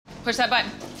Push that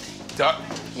button. Duh.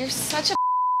 You're such a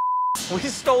We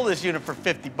stole this unit for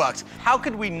 50 bucks. How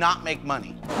could we not make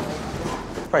money?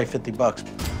 Probably 50 bucks.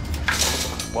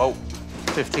 Whoa,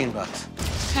 15 bucks.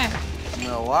 Okay.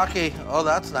 Milwaukee, oh,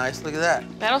 that's nice, look at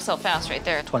that. That'll sell fast right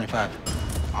there.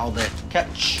 25, all day.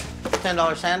 Catch,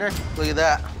 $10 sander, look at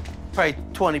that. Probably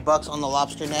 20 bucks on the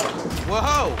lobster neck.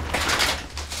 Whoa!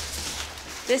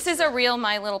 This is a real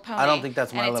My Little Pony. I don't think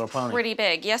that's My Little Pony. It's pretty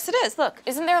big. Yes, it is. Look,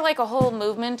 isn't there like a whole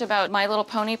movement about My Little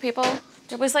Pony people?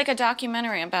 There was like a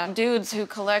documentary about dudes who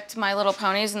collect My Little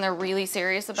Ponies and they're really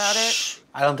serious about it.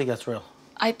 I don't think that's real.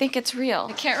 I think it's real.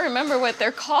 I can't remember what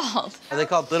they're called. Are they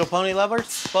called Little Pony lovers?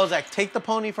 Bozak, take the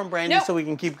pony from Brandi so we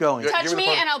can keep going. Touch me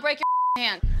and I'll break your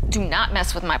hand. Do not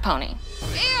mess with my pony.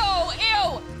 Ew,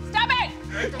 ew, stop it!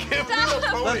 Give me the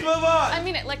pony. Let's move on. I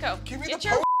mean it, let go. Give me Get the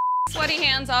your sweaty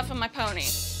hands off of my pony.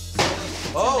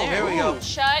 Oh, here we go.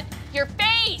 Shut your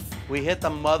face! We hit the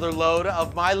mother load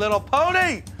of My Little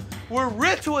Pony. We're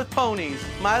rich with ponies.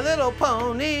 My Little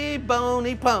Pony,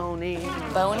 bony pony.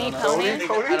 Bony pony? I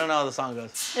don't know how the song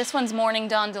goes. This one's Morning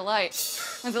Dawn Delight.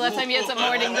 When's the last time you had some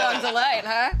Morning Dawn Delight,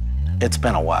 huh? It's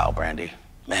been a while, Brandi.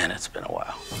 Man, it's been a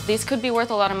while. These could be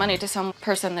worth a lot of money to some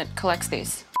person that collects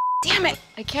these. Damn it!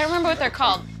 I can't remember what they're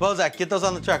called. Bozak, get those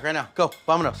on the truck right now. Go,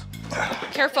 vámonos.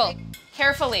 Careful.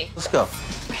 Carefully. Let's go.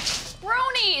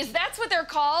 Bronies! That's what they're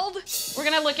called. We're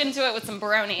gonna look into it with some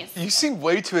bronies. You seem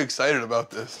way too excited about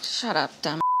this. Shut up,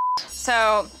 dumb.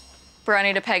 So,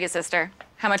 brony to Pegasister.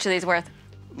 How much are these worth?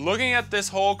 Looking at this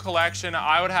whole collection,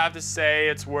 I would have to say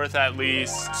it's worth at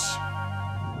least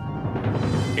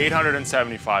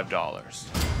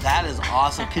 $875. That is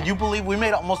awesome. Could you believe we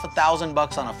made almost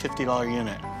 $1,000 on a $50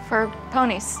 unit? For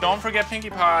ponies. Don't forget Pinkie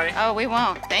Pie. Oh, we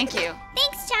won't. Thank you.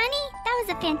 Thanks, Johnny. That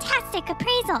was a fantastic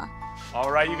appraisal.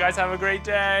 All right, you guys have a great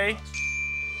day.